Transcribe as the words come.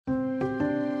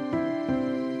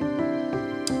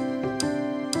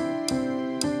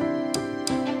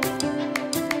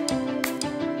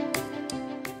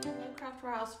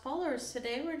Stars.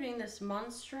 Today we're doing this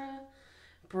Monstera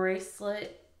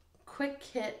bracelet quick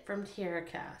kit from Tiara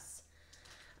Cass.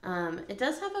 It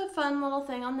does have a fun little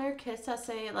thing on their kits that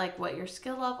say like what your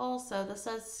skill level. So this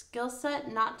says skill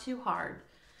set, not too hard.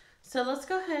 So let's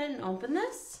go ahead and open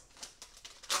this.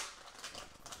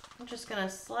 I'm just gonna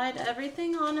slide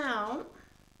everything on out.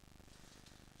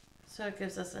 So it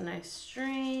gives us a nice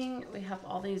string. We have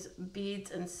all these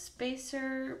beads and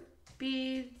spacer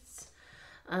beads.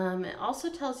 It also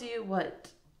tells you what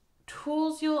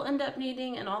tools you'll end up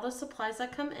needing and all the supplies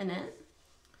that come in it.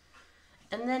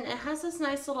 And then it has this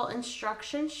nice little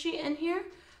instruction sheet in here.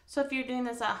 So if you're doing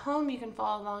this at home, you can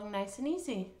follow along nice and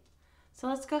easy. So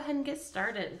let's go ahead and get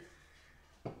started.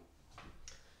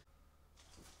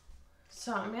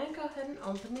 So I'm gonna go ahead and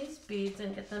open these beads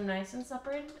and get them nice and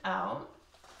separated out.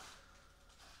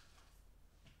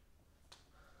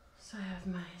 So I have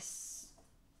my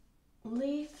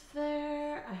leaf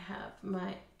there. I have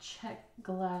my check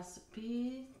glass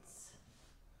beads.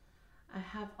 I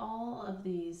have all of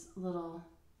these little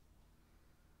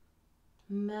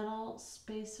metal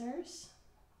spacers.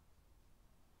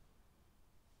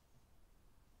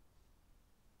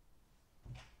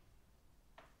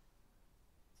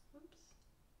 Oops.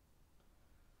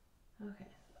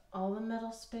 Okay, all the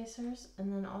metal spacers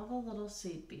and then all the little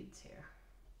seed beads here.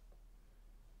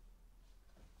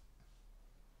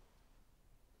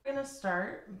 We're going to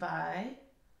start by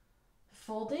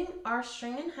folding our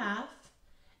string in half,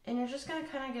 and you're just going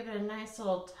to kind of give it a nice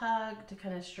little tug to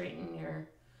kind of straighten your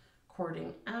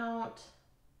cording out.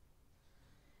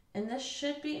 And this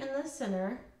should be in the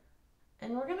center,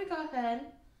 and we're going to go ahead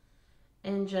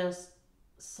and just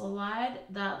slide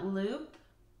that loop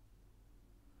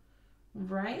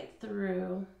right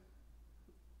through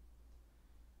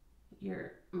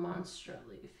your Monstera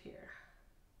leaf here.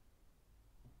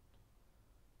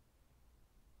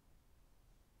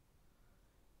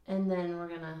 And then we're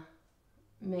gonna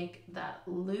make that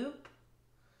loop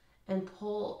and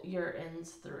pull your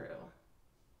ends through.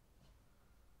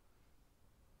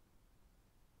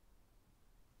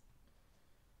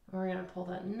 And we're gonna pull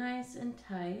that nice and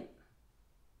tight.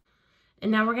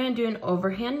 And now we're gonna do an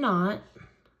overhand knot.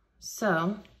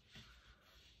 So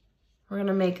we're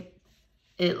gonna make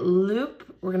it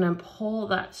loop. We're gonna pull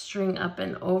that string up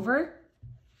and over.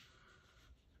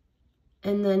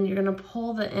 And then you're gonna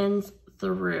pull the ends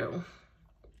through.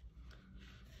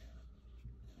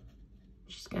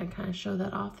 Just gonna kind of show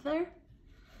that off there.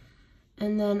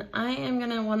 And then I am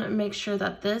gonna want to make sure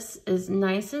that this is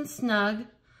nice and snug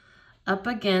up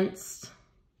against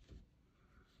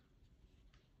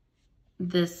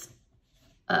this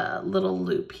little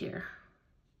loop here.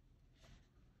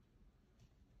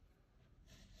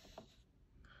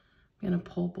 I'm gonna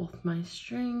pull both my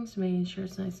strings, making sure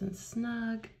it's nice and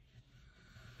snug.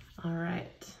 All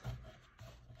right.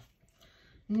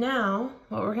 Now,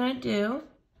 what we're gonna do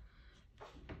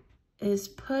is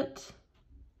put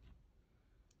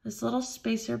this little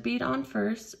spacer bead on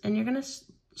first, and you're gonna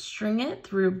string it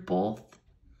through both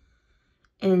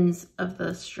ends of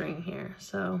the string here.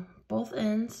 So both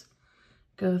ends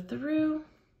go through.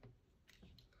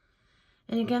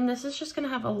 And again, this is just gonna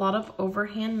have a lot of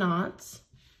overhand knots.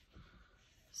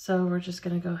 So we're just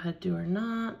gonna go ahead and do our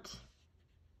knot.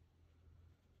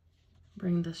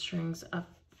 Bring the strings up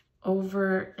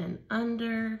over and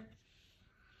under.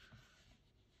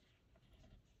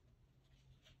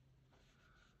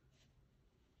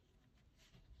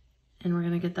 And we're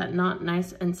gonna get that knot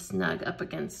nice and snug up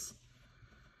against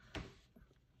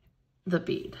the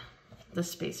bead, the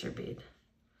spacer bead.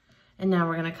 And now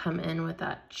we're gonna come in with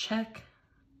that check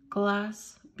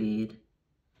glass bead.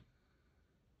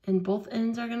 And both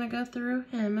ends are gonna go through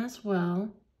him as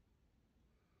well.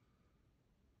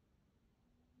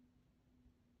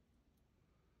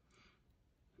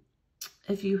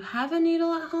 If you have a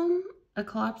needle at home, a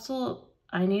collapsible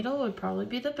eye needle would probably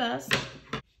be the best.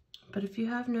 But if you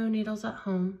have no needles at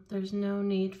home, there's no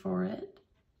need for it.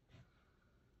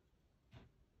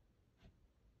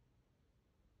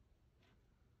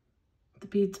 The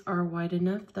beads are wide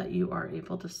enough that you are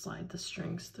able to slide the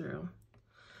strings through.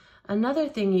 Another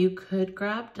thing you could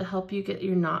grab to help you get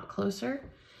your knot closer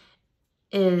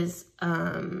is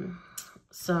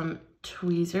some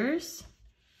tweezers.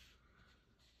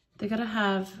 They gotta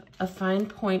have a fine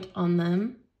point on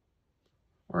them,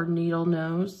 or needle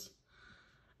nose.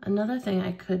 Another thing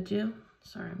I could do,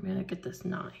 sorry, I'm gonna get this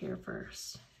knot here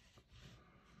first,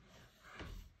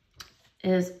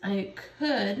 is I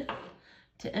could,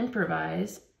 to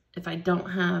improvise, if I don't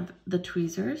have the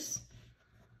tweezers,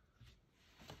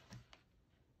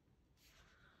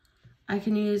 I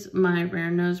can use my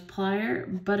rare nose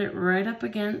plier, butt it right up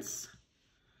against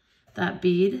that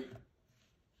bead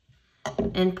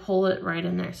and pull it right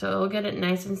in there. So it'll get it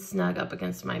nice and snug up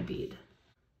against my bead.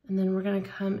 And then we're gonna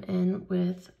come in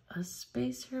with a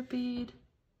spacer bead.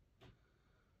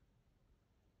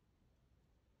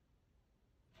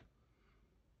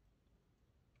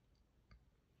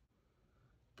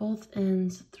 Both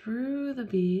ends through the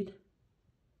bead.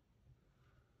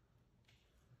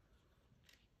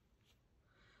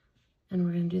 And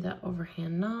we're gonna do that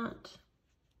overhand knot.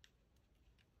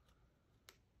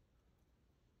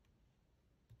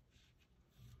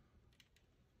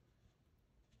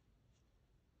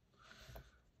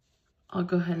 I'll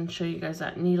go ahead and show you guys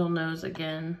that needle nose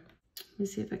again. Let me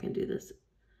see if I can do this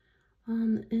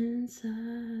on the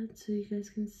inside so you guys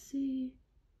can see.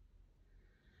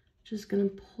 Just gonna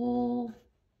pull,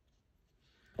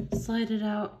 slide it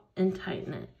out, and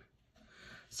tighten it.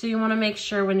 So you wanna make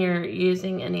sure when you're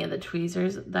using any of the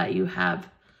tweezers that you have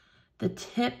the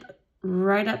tip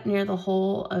right up near the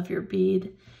hole of your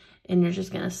bead, and you're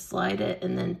just gonna slide it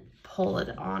and then pull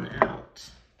it on out.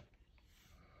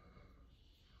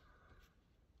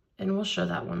 And we'll show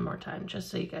that one more time just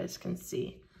so you guys can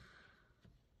see.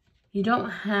 You don't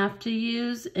have to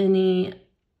use any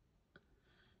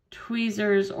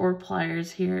tweezers or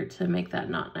pliers here to make that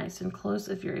knot nice and close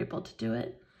if you're able to do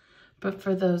it. But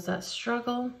for those that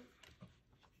struggle,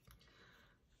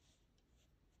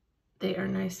 they are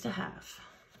nice to have.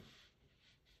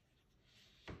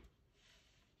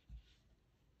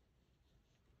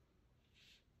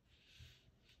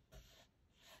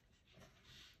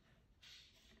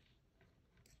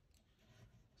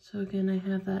 So again, I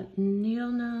have that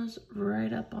needle nose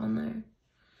right up on there.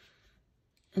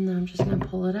 And then I'm just gonna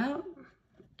pull it out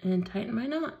and tighten my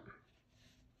knot.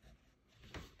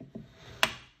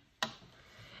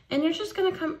 And you're just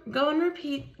gonna go and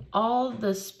repeat all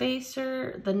the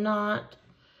spacer, the knot,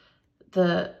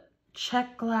 the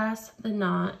check glass, the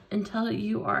knot, until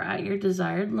you are at your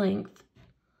desired length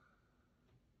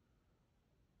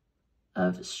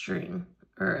of string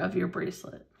or of your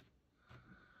bracelet.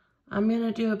 I'm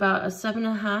gonna do about a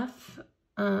 7.5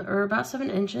 or about 7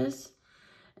 inches.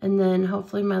 And then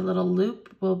hopefully my little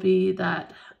loop will be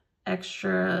that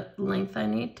extra length I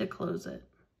need to close it.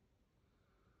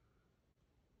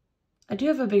 I do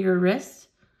have a bigger wrist,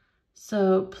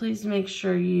 so please make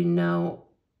sure you know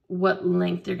what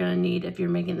length you're gonna need if you're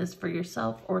making this for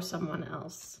yourself or someone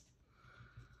else.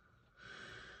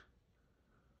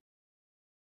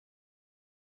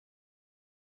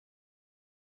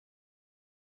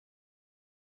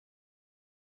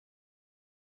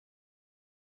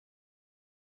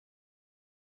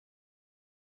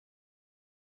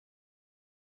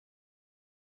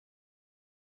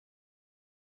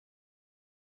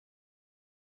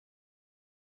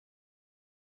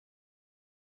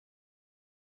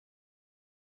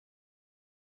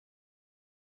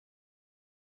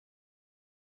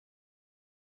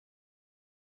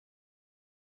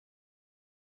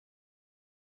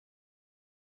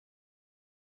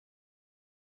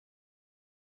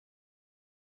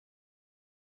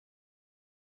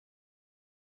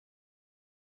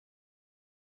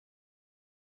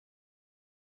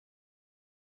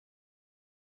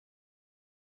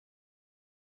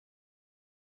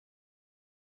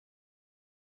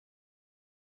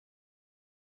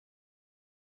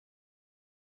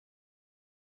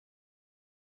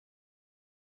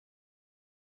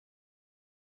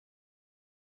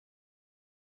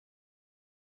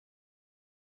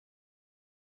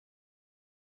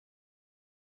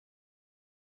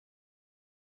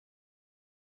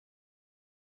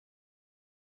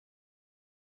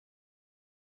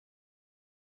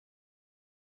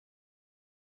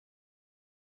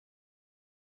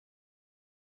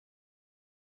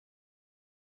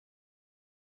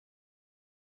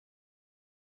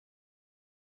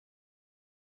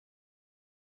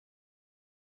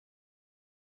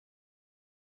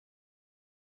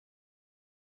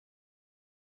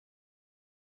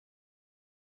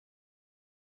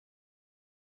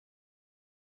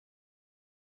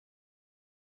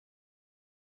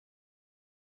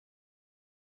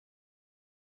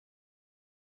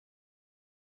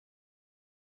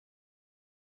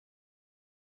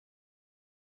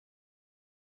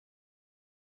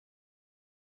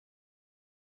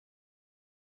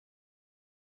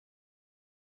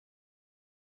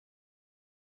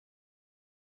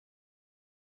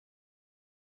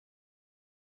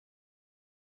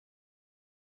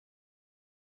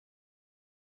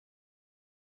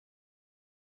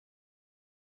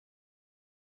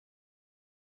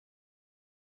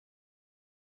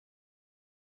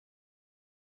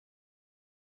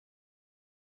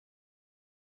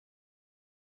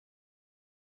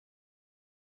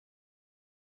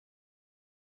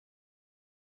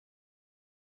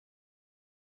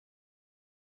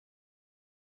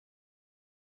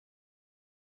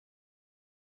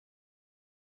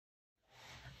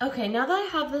 Okay, now that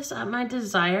I have this at my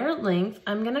desired length,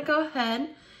 I'm gonna go ahead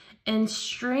and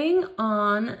string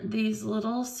on these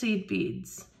little seed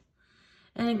beads.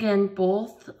 And again,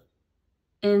 both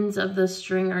ends of the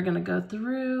string are gonna go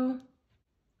through.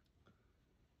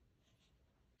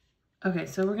 Okay,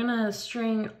 so we're gonna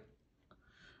string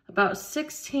about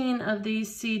 16 of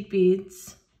these seed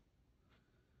beads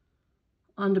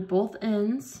onto both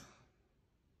ends.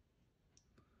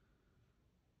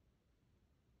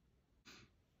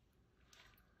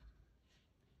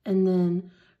 And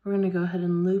then we're gonna go ahead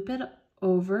and loop it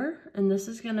over. And this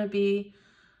is gonna be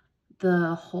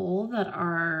the hole that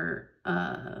our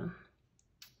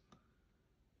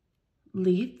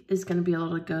leaf is gonna be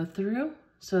able to go through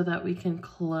so that we can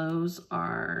close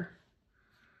our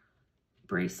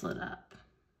bracelet up.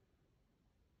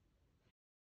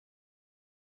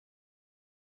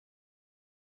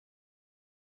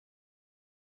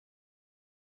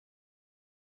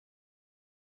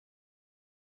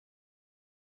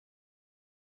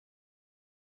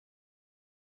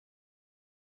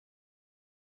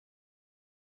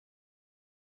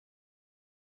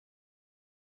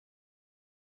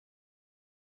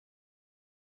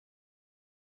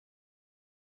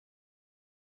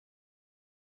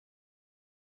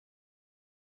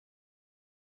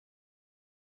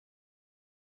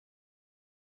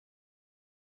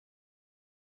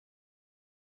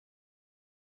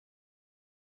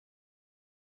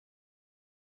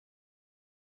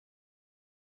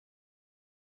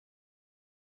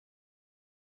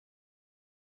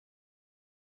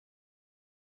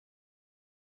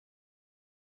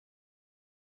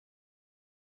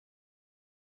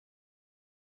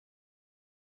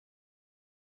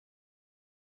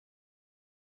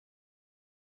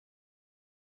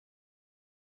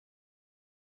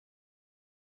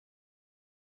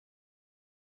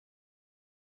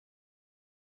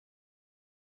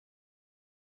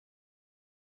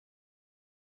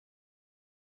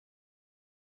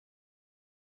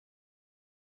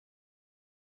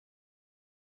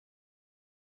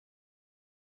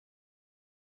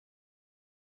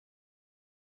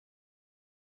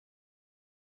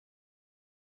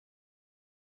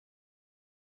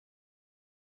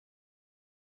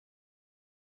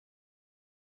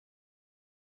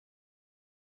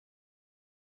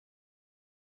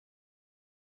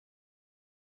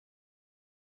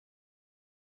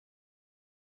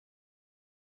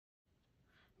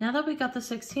 Now that we got the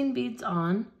 16 beads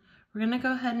on, we're gonna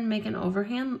go ahead and make an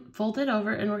overhand, fold it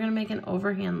over, and we're gonna make an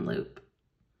overhand loop.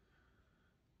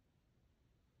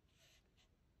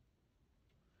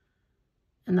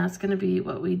 And that's gonna be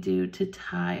what we do to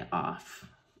tie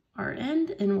off our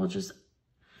end, and we'll just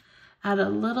add a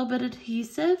little bit of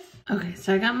adhesive. Okay,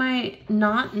 so I got my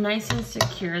knot nice and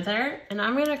secure there, and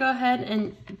I'm gonna go ahead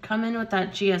and come in with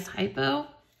that GS Hypo,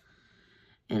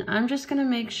 and I'm just gonna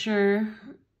make sure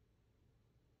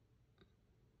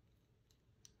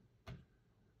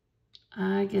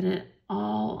I get it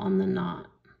all on the knot.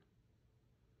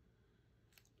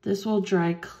 This will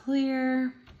dry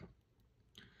clear,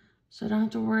 so I don't have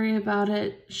to worry about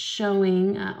it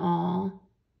showing at all.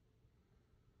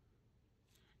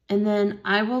 And then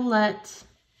I will let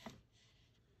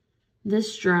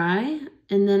this dry,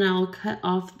 and then I'll cut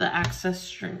off the excess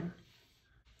string.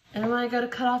 And when I go to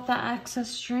cut off that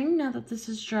excess string, now that this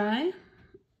is dry,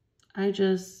 I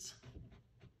just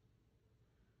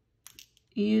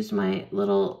use my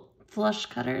little flush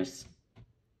cutters.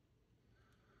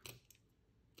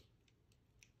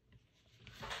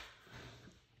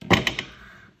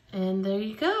 And there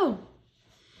you go.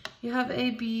 You have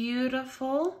a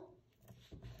beautiful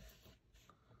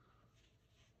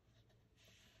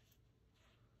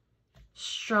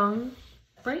strung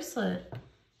bracelet.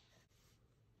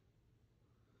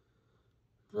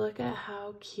 Look at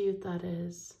how cute that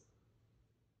is.